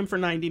trying to free him for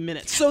 90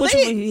 minutes. So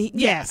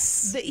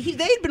yes.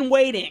 They'd been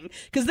waiting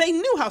because they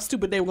knew how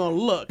stupid they were going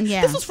to look.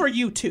 Yeah. This was for a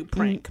YouTube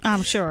prank.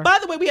 I'm sure. By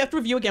the way, we have to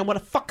review again what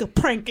a fuck a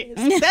prank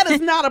is. That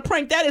is not a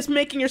prank. That is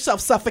making yourself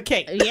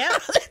suffocate. Yeah.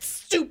 That's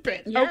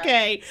stupid. Yeah.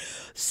 Okay.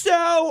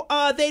 So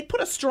they'd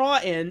put a straw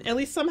in. At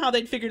least somehow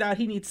they'd figured out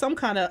he needs some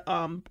kind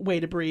of way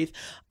to breathe.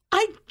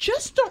 I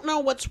just don't know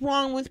what's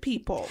wrong with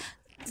people.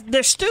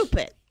 They're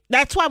stupid.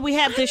 That's why we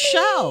have this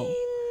show.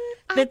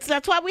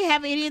 That's why we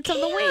have Idiots of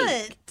the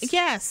Week.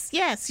 Yes,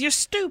 you're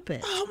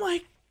stupid. Oh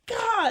my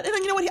God. And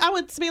then you know what? I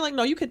would be like,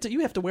 no, you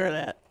have to wear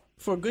that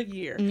for a good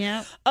year.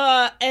 Yeah.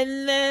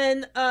 And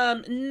then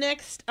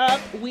next up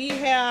we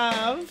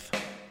have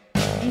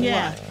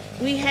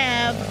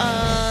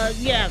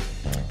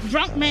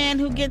drunk man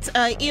who gets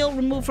eel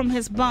removed from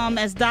his bum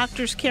as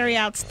doctors carry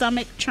out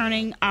stomach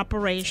churning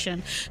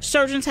operation.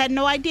 Surgeons had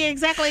no idea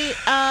exactly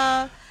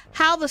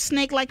how the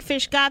snake-like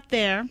fish got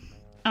there.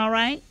 All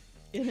right.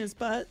 In his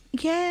butt.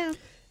 Yeah.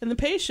 And the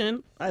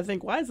patient, I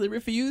think wisely,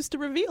 refused to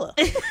reveal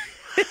it.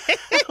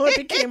 It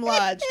became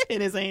lodged in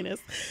his anus.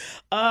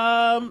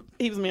 Man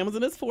was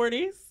in his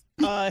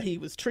 40s. He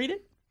was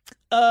treated.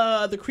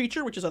 The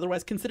creature, which is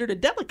otherwise considered a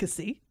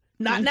delicacy,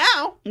 not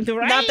now, right.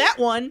 Not that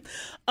one,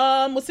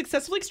 was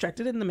successfully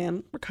extracted and the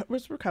man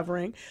was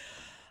recovering.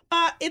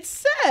 It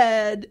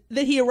said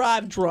that he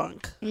arrived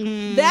drunk.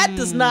 That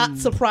does not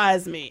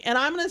surprise me. And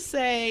I'm going to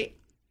say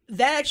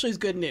that actually is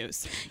good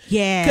news.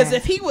 Yeah. Because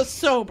if he was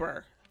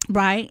sober.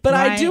 Right. But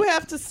I do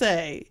have to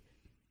say,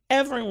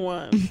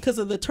 everyone, because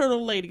of the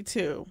turtle lady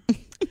too,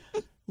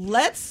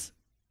 let's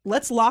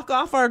lock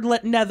off our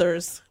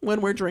nethers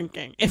when we're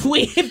drinking. If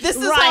this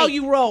is how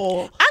you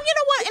roll. You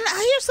know what? And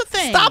here's the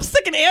thing. Stop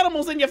sticking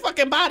animals in your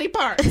fucking body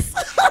parts.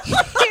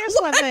 Here's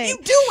what thing. are you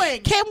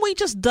doing? Can we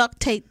just duct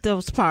tape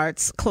those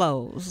parts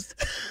closed?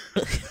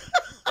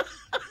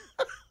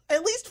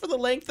 At least for the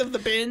length of the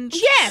binge.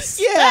 Yes.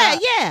 Yeah.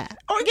 Yeah.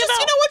 Or you know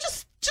what?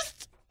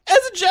 Just as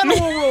a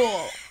general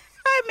rule.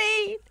 I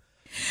mean,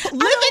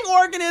 living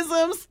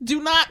organisms,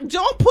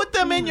 don't put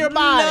them in your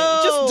body.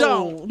 Just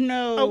don't.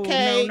 No.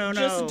 Okay. No.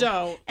 Just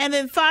don't. And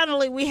then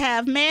finally, we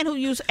have man who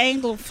used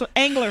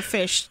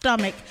anglerfish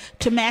stomach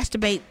to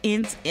masturbate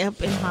ends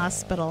up in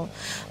hospital.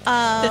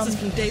 This is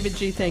from David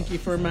G. Thank you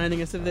for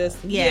reminding us of this.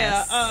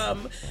 Yes. Yeah.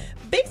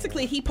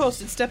 Basically, he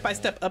posted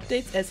step-by-step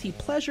updates as he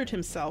pleasured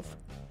himself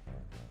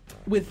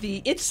with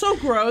it's so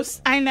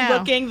gross. I know.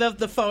 Looking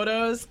the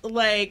photos,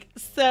 like,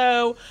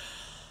 so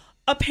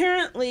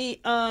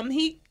apparently,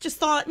 he just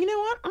thought, you know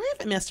what? I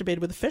haven't masturbated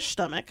with a fish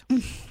stomach.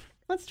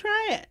 Let's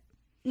try it.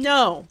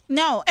 No.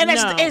 And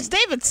as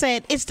David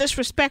said, it's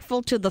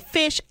disrespectful to the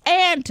fish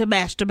and to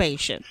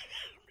masturbation.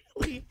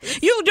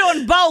 You're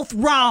doing both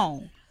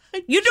wrong.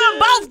 You're doing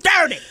both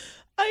dirty.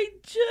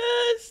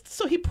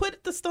 So he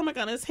put the stomach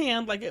on his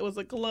hand like it was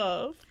a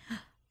glove.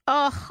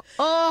 And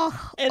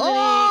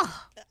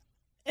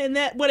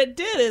that what it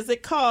did is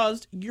it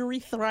caused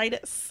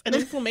urethritis, an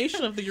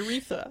inflammation of the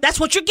urethra. That's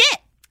what you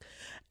get.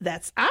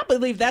 I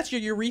believe that's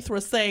your urethra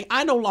saying,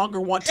 I no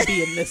longer want to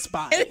be in this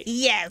body.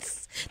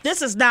 Yes.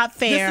 This is not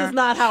fair. This is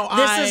not how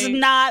This is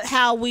not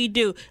how we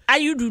do.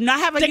 You do not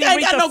have a urethra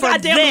ain't got no for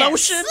goddamn this.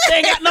 lotion. They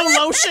ain't got no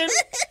lotion.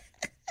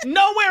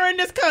 Nowhere in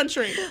this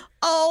country.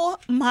 Oh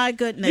my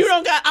goodness. You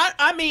don't got,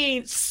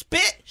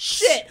 spit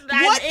shit.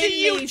 Not What do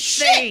you anything.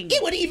 shit?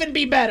 It would even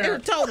be better.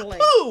 Totally.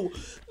 Who?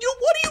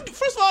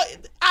 First of all,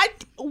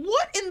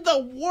 what in the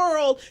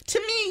world, to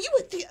me, you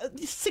would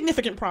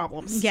significant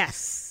problems.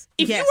 Yes.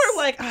 If you were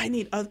like, I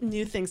need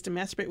new things to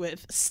masturbate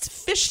with,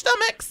 fish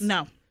stomachs?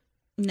 No.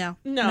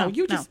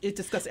 It's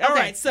disgusting. All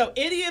right, so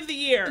Idiot of the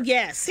Year.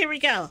 Yes, here we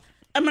go.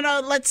 I'm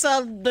gonna let's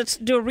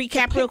do a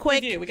recap real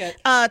quick. We got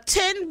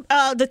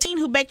the teen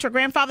who baked her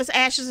grandfather's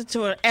ashes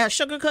into a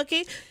sugar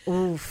cookie.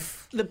 Oof.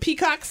 The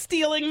peacock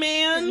stealing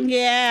man.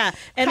 Yeah.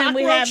 And Cockroach then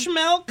we have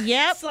milk.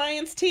 Yep.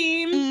 Science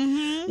team.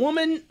 Mm-hmm.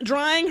 Woman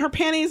drying her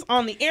panties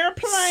on the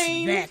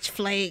airplane. Snatch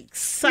flakes.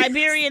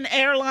 Siberian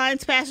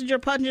Airlines passenger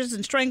punches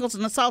and strangles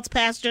and assaults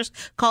passengers,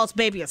 calls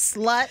baby a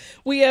slut.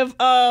 We have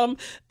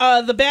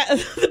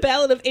the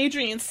Ballad of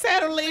Adrian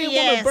Satterley. A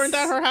woman burned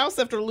down her house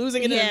after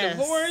losing it in a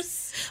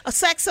divorce. A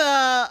sex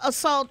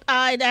assault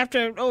died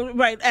after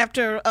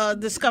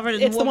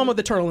discovered. It's the one with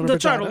the turtle in the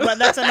vagina. Turtle, but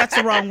that's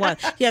the wrong one.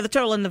 Yeah, the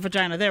turtle in the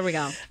vagina. There we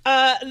go.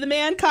 The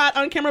man caught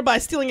on camera by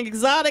stealing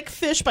exotic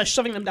fish by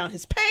shoving them down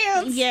his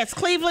pants. Yes,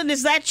 Cleveland,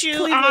 is that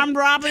you? Armed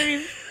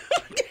robbery.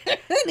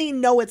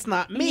 No, it's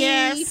not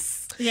me.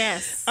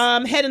 Yes.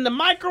 Head in the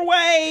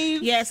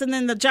microwave. Yes, and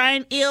then the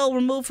giant eel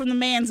removed from the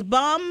man's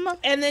bum.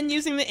 And then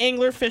using the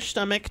anglerfish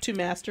stomach to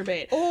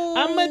masturbate. Ooh.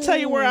 I'm gonna tell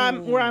you where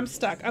I'm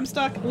stuck. I'm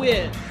stuck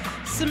with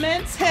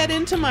Cement's head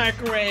into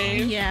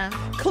microwave. Yeah.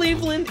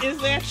 Cleveland, is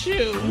that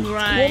you?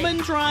 Right. Woman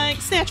drying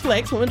snatch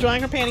flakes. Woman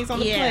drying her panties on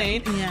the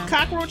plane. Yeah.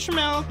 Cockroach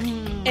milk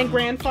and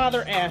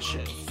grandfather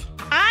ashes.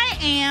 I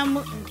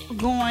am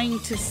going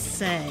to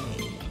say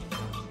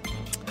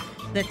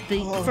that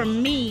for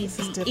me,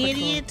 the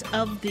idiot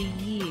of the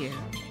year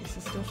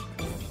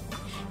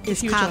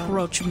is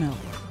cockroach milk.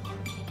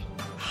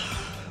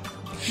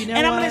 You know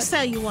and what? I'm going to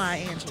tell you why,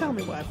 Angela. Tell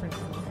me why, Francis.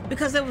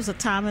 Because there was a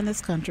time in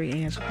this country,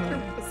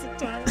 Angela.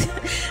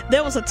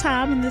 There was a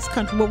time in this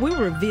country where we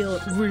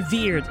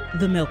revered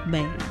the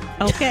milkman.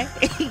 Okay.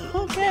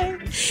 Okay.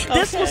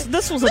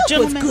 This was a milk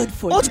gentleman. Was good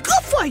for you. Oh, it's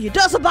good for you.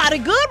 Does a body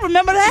good.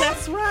 Remember that?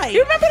 That's right.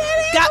 You remember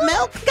that? Got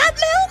milk? Got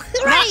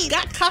milk? Right.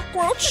 Got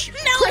cockroach?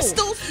 No.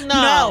 Crystals?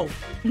 No.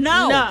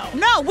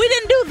 We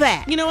didn't do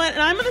that. You know what?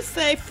 And I'm gonna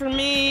say for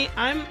me,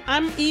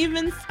 I'm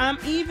even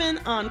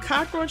on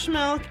cockroach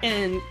milk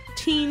and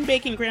teen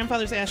baking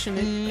grandfather's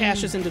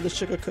ashes into the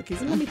sugar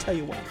cookies. And let me tell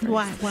you why.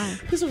 Why?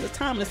 This was a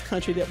time in this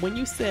country that when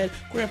you said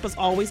grandpa's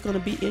always going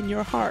to be in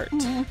your heart.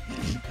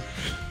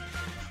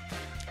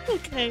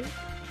 Okay.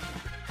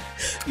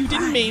 You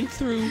didn't mean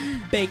through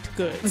baked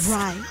goods.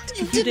 Right.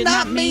 You did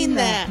not mean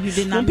that. You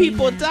did not when mean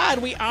people that. died,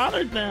 we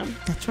honored them.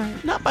 That's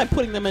right. Not by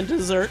putting them in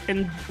dessert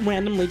and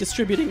randomly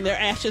distributing their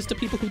ashes to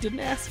people who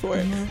didn't ask for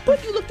it. Mm-hmm.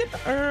 But you looked at the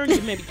urn,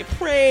 maybe you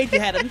prayed, you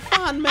had a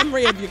fond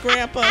memory of your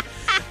grandpa.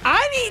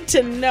 I need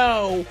to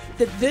know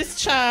that this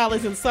child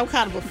is in some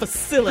kind of a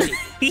facility.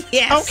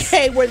 Yes.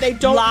 Okay, where they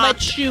don't Locked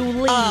let you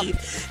leave.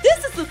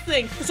 This is the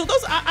thing. So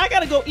those I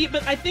gotta go eat,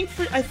 but I think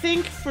for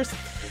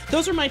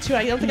those are my two.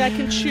 I don't think I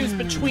can choose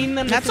between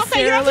them. That's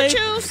okay. You don't have to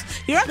choose.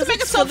 You don't have to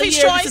make a Sophie's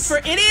choice. This is for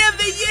Idiot of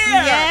the Year.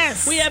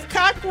 Yes. We have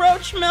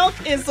cockroach milk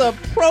is a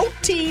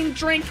protein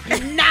drink.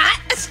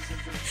 Not.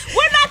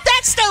 We're not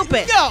that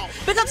stupid. No.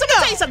 Because let me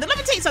tell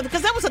you something.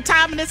 Because there was a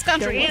time in this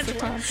country,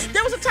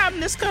 there was a time in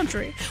this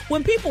country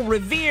when people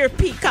revered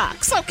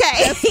peacocks.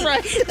 Okay. That's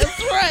right.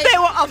 They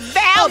were a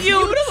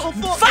valued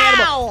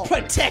fowl.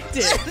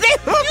 Protected. They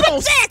were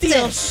protected.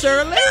 Don't steal,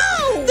 Shirley.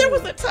 No. There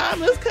was a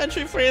time in this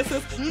country,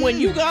 Francis, when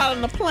you got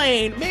on the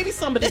plane, maybe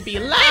somebody be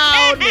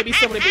loud, maybe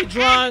somebody be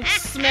drunk,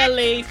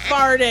 smelly,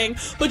 farting,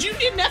 but you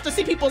didn't have to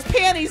see people's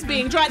panties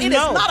being dried. It is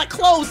not a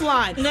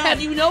clothesline. No.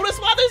 Have you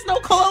noticed why there's no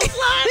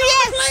clothesline?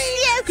 Yes.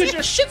 Because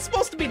your shit's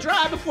supposed to be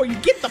dry before you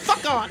get the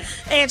fuck on it.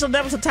 Angela,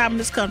 there was a time in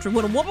this country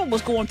when a woman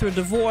was going through a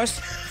divorce,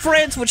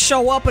 friends would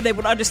show up and they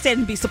would understand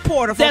and be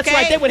supportive. That's okay?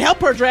 right. They would help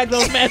her drag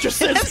those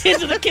mattresses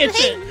into the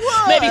kitchen.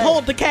 Maybe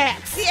hold the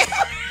cats. Yeah.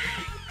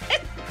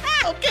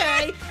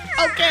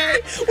 Okay.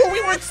 Well,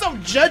 we weren't so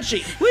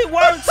judgy.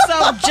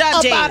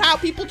 About how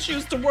people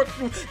choose to work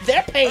through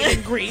their pain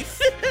and grief.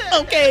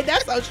 Okay,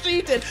 that's how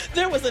she did.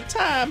 There was a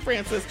time,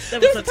 Francis. There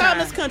was a time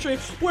in this country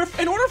where,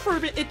 in order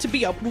for it to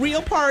be a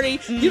real party,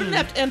 you didn't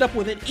have to end up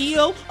with an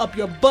eel up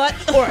your butt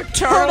or a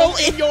turtle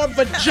in your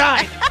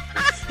vagina.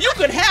 You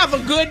could have a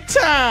good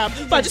time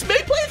by just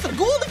maybe playing some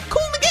Cool and the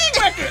Gang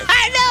records.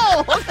 I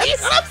know. I'm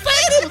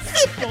saying it was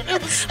simple.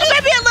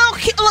 Maybe a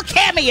little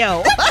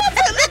cameo. A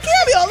little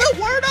cameo, a little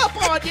word up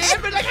on you.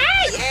 Everybody's like,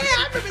 hey, yeah,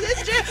 I remember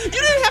this jam. You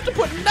didn't have to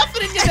put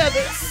nothing in your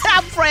others.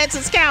 I'm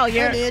Frances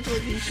Callier. I'm Angela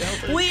B.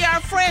 Shelton. We are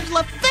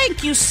Frangela.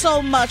 Thank you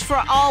so much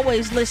for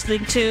always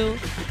listening to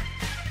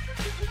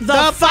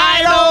The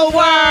Final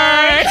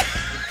Word.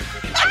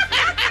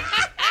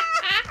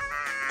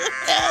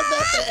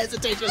 The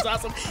hesitation is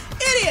awesome.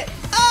 Idiot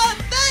of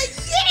the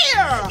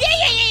Year!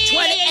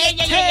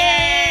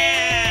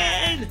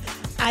 2018!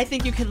 I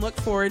think you can look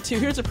forward to,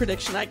 here's a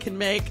prediction I can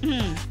make.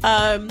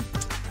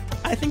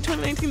 I think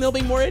 2019 there'll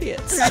be more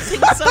idiots. I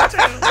think so too.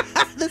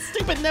 The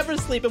stupid never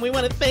sleep, and we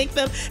want to thank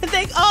them and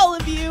thank all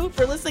of you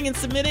for listening and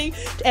submitting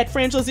at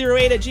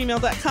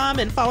frangela08@gmail.com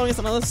and following us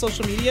on all the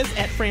social medias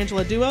at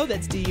Frangela Duo.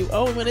 That's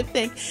DUO. We want to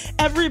thank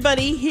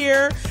everybody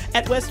here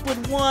at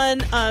Westwood One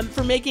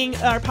for making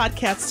our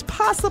podcasts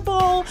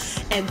possible,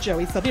 and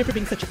Joey Sylvia for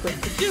being such a great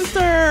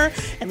producer,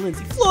 and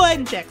Lindsay Floyd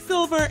and Jack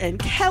Silver and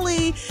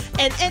Kelly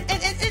and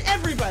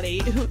everybody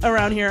who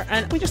around here.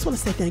 And we just want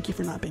to say thank you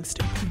for not being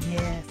stupid.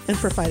 Yes. And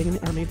for fighting in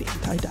the army of the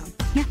anti-dumb.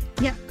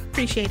 Yeah.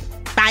 Appreciate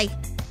it. Bye.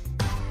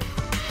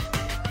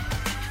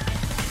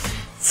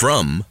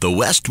 From the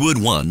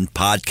Westwood One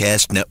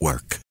Podcast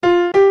Network.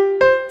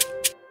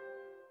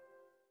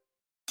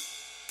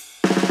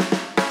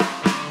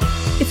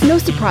 It's no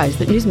surprise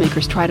that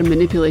newsmakers try to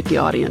manipulate the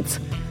audience.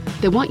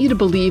 They want you to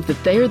believe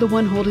that they are the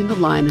one holding the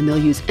line and they'll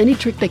use any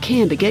trick they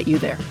can to get you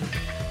there.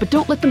 But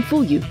don't let them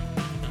fool you.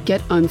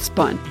 Get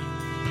unspun.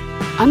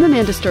 I'm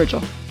Amanda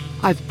Sturgill.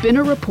 I've been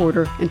a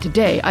reporter, and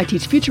today I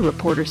teach future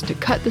reporters to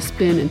cut the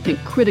spin and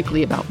think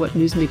critically about what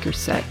newsmakers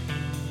say.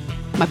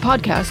 My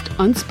podcast,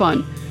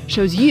 Unspun,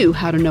 shows you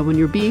how to know when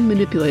you're being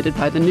manipulated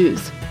by the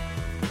news.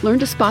 Learn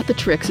to spot the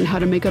tricks and how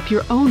to make up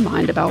your own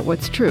mind about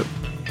what's true.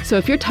 So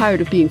if you're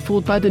tired of being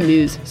fooled by the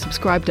news,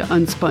 subscribe to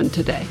Unspun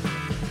today.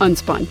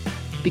 Unspun,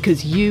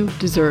 because you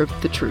deserve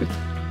the truth.